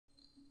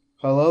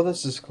Hello,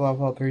 this is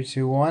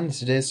Clawpaw321.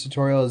 Today's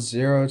tutorial is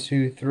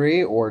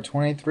 023 or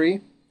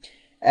 23,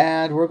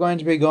 and we're going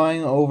to be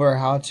going over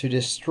how to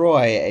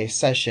destroy a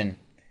session.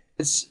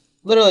 It's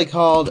literally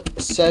called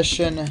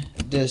session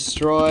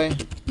destroy,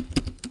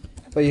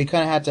 but you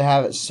kind of have to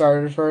have it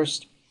started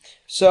first.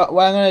 So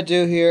what I'm going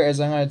to do here is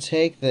I'm going to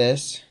take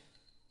this.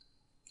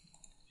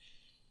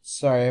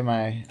 Sorry,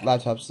 my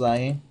laptop's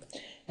lagging.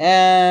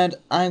 And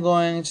I'm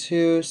going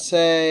to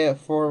say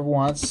for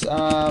once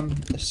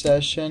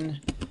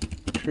session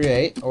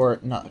create, or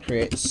not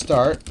create,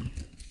 start,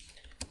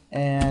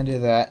 and do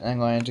that. I'm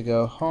going to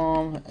go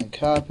home and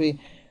copy.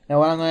 Now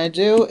what I'm going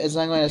to do is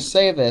I'm going to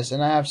save this,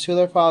 and I have two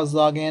other files,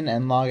 log in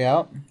and log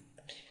out,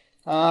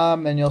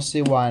 and you'll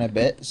see why in a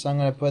bit. So I'm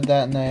going to put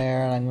that in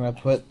there, and I'm going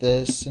to put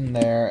this in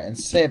there and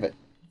save it.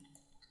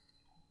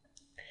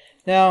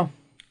 Now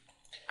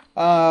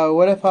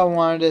what if I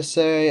wanted to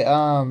say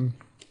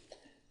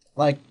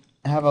like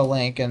have a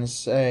link and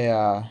say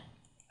or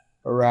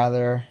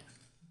rather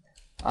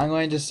I'm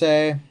going to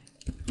say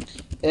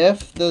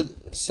if the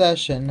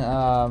session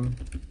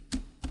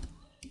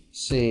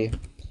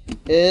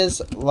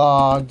is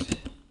logged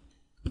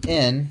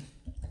in,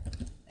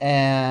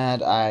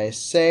 and I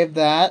save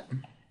that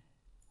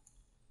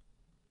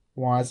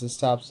once it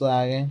stops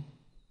lagging.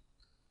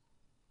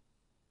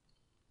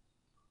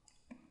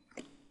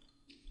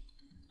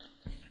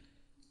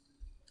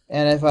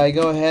 And if I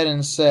go ahead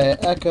and say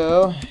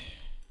echo,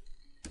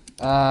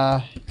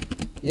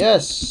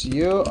 yes,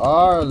 you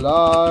are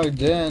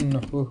logged in,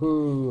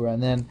 woohoo,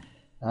 and then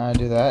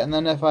do that. And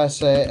then if I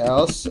say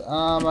else,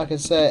 I could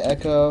say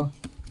echo,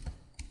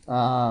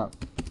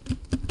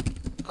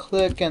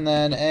 click, and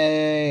then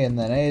A, and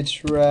then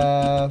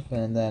href,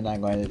 and then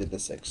I'm going to do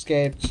this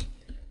escaped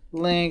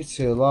link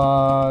to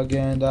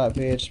login.php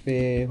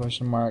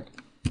question mark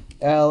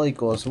L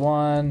equals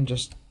 1,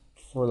 just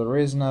for the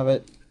reason of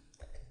it.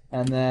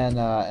 And then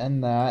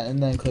end that,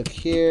 and then click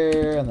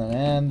here, and then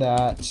end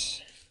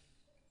that,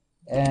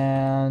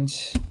 and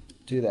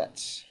do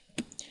that.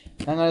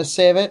 I'm going to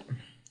save it,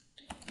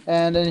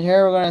 and in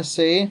here we're going to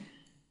see,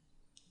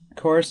 of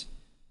course,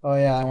 oh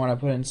yeah, I want to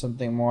put in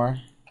something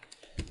more,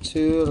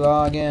 to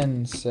log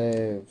in,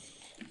 save.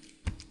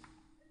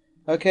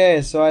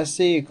 Okay, so I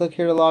see, click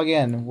here to log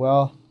in.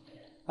 Well,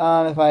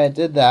 if I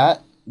did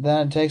that,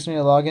 then it takes me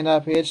to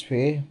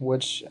login.php,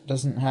 which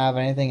doesn't have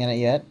anything in it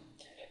yet.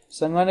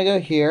 So I'm going to go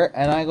here,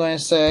 and I'm going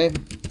to say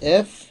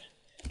if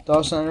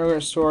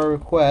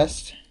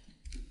 $_request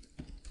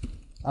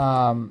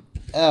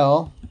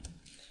L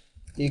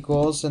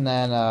equals, and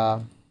then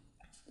I'm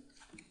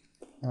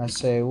going to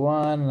say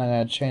 1, and I'm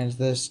going to change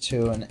this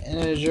to an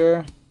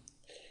integer,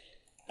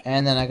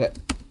 and then I'm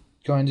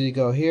going to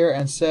go here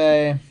and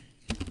say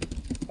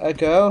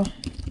echo,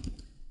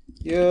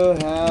 you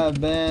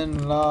have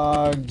been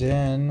logged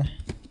in,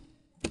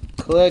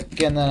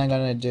 click, and then I'm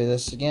going to do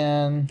this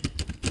again.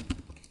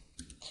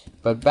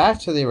 But back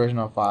to the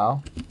original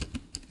file.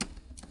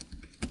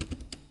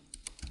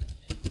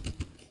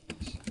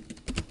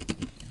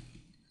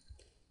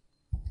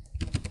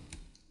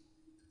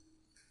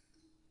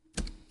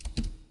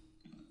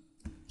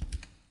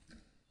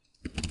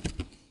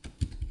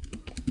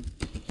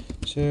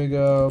 To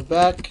go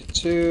back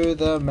to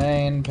the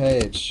main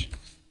page.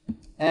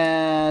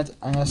 And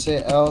I'm going to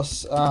say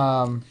else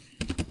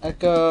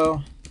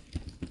echo,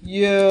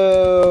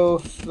 you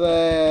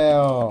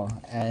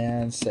fail,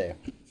 and save.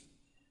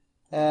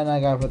 And I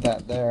gotta put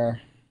that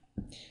there.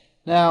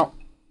 Now,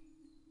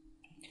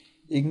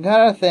 you can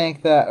kind of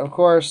think that, of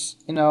course,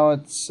 you know,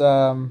 it's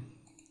my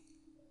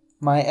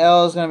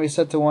L is gonna be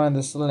set to 1 in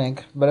this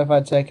link, but if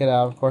I take it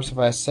out, of course, if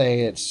I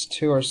say it's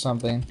 2 or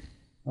something,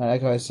 I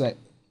go say,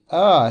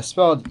 oh, I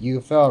spelled you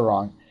fail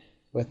wrong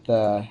with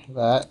that.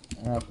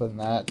 I'm gonna put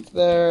that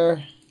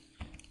there.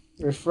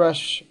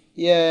 Refresh,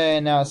 yay!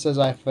 Now it says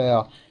I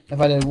fail. If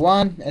I did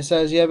 1, it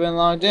says you have been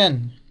logged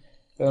in.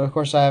 But of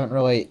course, I've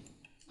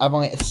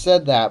only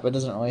said that, but it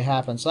doesn't really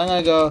happen. So I'm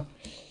going to go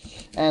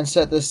and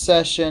set this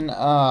session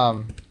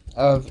of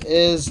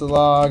is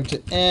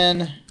logged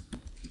in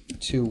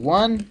to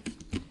 1,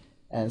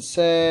 and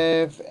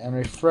save, and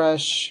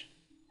refresh.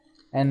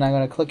 And I'm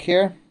going to click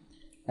here,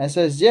 and it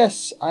says,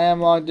 yes, I am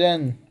logged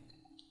in.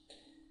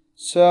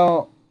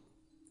 So,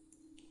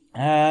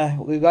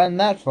 we've gotten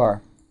that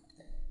far.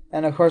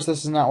 And of course,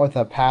 this is not with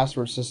a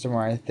password system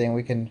or anything.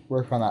 We can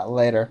work on that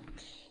later.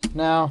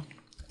 Now,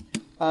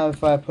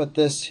 if I put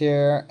this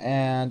here,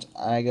 and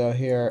I go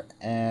here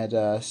and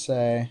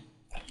say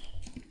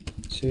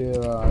to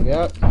log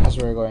out, because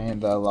we're going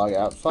into the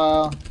logout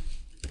file,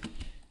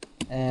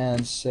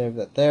 and save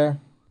that there.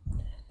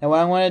 And what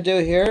I'm going to do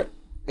here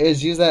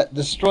is use that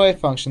destroy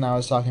function that I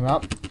was talking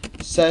about,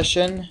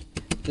 session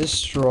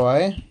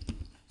destroy,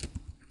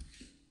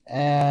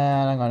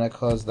 and I'm going to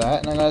close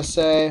that, and I'm going to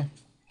say,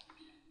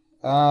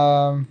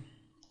 I'm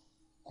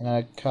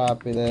going to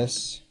copy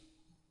this,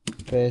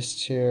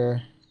 paste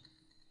here.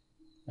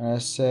 I'm going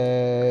to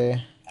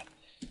say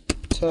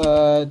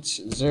touch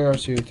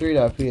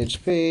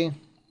 023.php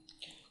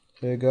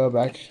to go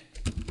back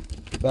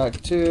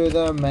to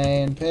the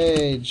main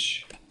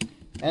page.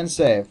 and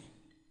save.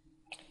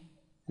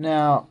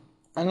 Now,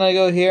 I'm going to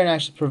go here and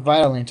actually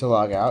provide a link to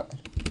logout,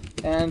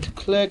 and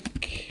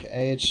click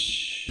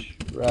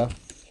href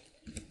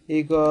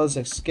equals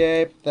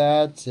escape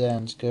that,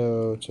 and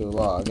go to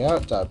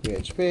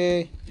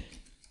logout.php,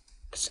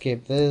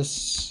 escape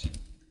this,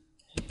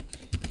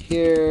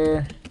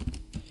 here,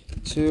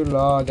 to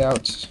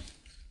logout,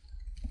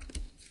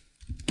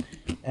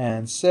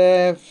 and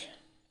save.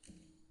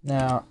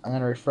 Now, I'm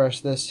going to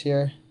refresh this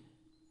here.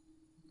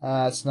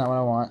 That's not what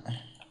I want.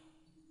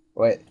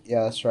 Wait,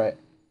 yeah, that's right.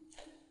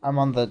 I'm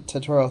on the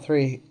tutorial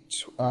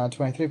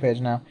 23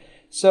 page now.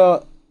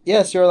 So,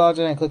 yes, you're logged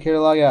in, and click here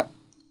to log out.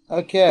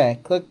 Okay,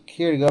 click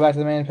here to go back to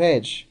the main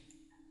page.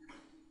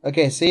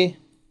 Okay, see?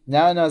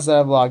 Now it knows that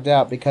I've logged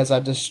out because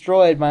I've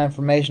destroyed my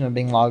information of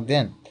being logged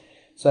in.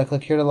 So I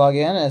click here to log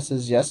in, and it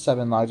says, yes, I've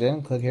been logged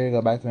in. Click here to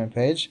go back to the main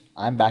page.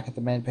 I'm back at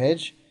the main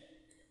page.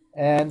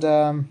 And,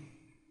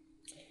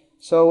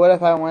 so what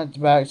if I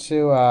went back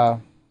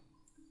to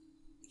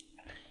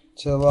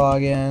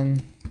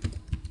login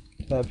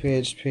to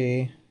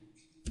PHP?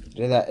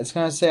 Do that. It's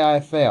going to say I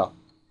fail.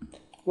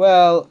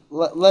 Well,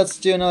 let's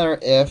do another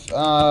if,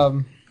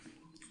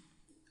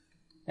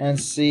 and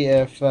see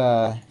if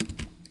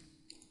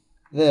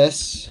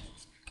this,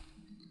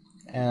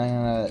 and I'm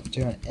going to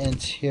do an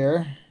int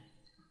here,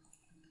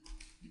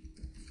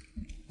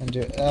 and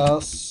do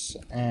else,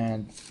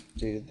 and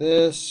do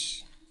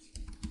this,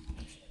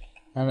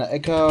 and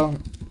echo,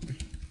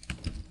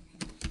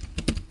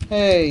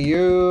 hey,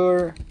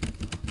 you're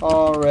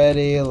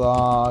already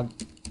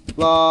logged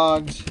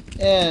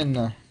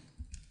in,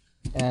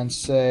 and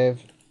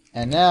save.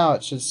 And now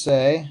it should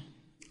say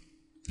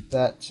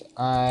that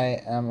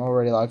I am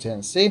already logged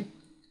in. See?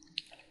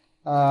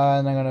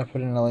 And I'm going to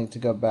put in a link to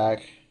go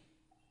back.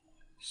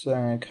 So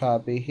I'm going to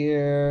copy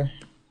here.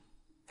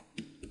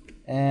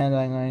 And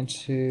I'm going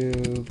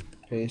to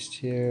paste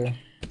here.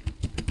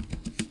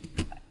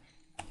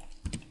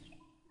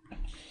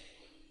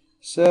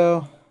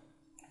 So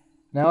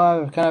now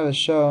I've kind of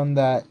shown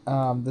that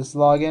this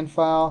login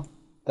file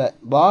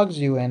that logs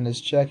you in is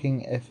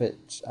checking if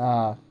it's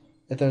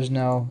if there's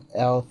no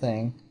L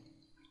thing,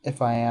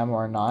 if I am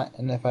or not,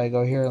 and if I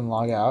go here and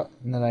log out,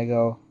 and then I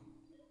go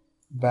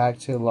back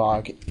to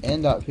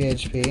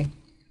login.php,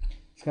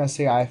 it's going to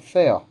say I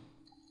fail.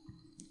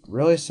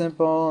 Really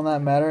simple in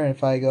that matter, and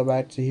if I go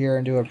back to here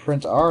and do a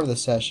print R of the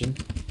session,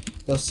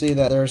 you'll see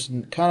that there's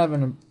kind of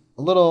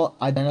a little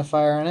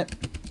identifier in it.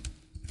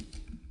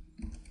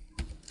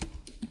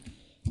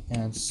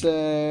 And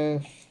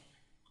save.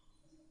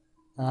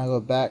 And I go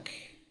back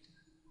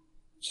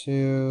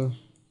to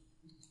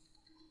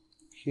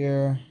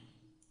here.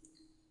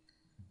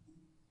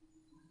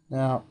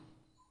 Now,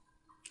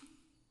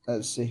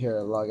 let's see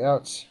here, log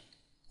out.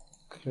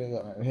 Click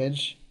on my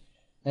page.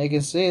 And you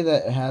can see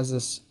that it has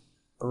this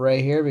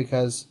array here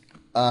because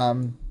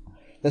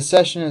the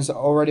session is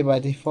already by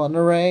default an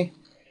array.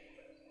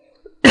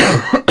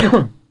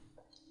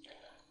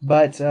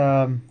 but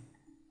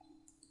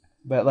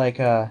like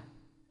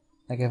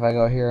if I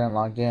go here and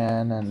logged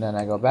in and then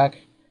I go back,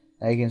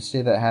 now you can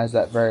see that it has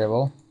that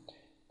variable.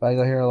 If I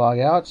go here to log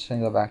out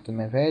and go back to the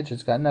main page,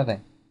 it's got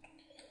nothing.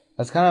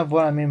 That's kind of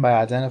what I mean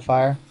by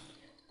identifier.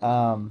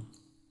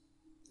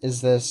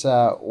 Is this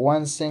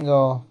one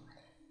single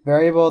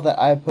variable that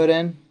I put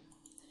in,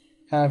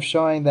 kind of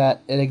showing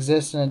that it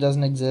exists and it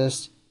doesn't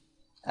exist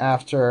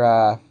after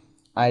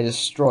I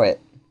destroy it.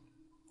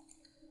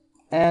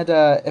 And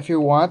if you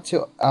want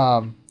to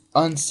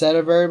unset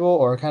a variable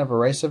or kind of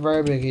erase a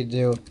variable, you could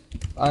do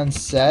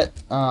unset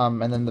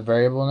and then the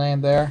variable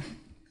name there.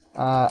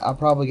 I'll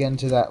probably get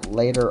into that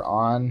later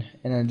on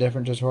in a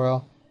different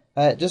tutorial.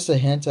 Just a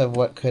hint of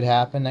what could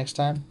happen next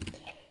time.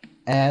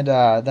 And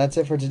that's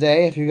it for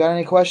today. If you got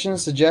any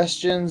questions,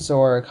 suggestions,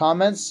 or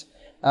comments,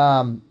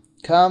 come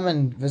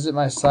and visit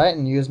my site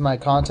and use my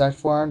contact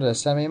form to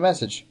send me a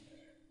message.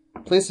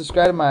 Please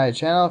subscribe to my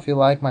channel if you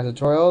like my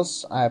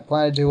tutorials. I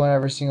plan to do one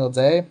every single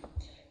day.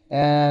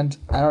 And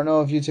I don't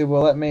know if YouTube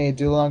will let me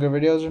do longer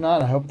videos or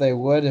not. I hope they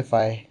would if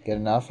I get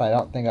enough. I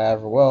don't think I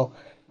ever will.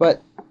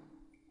 But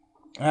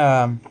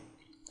I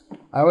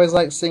always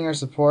like seeing your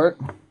support.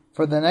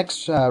 For the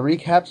next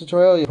recap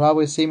tutorial, you'll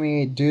probably see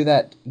me do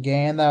that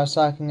game that I was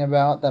talking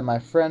about that my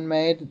friend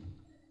made.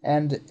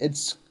 And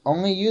it's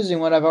only using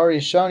what I've already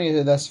shown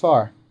you thus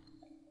far.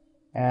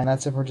 And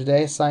that's it for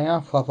today. Signing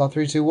off. Claw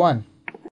 3, 2, 1.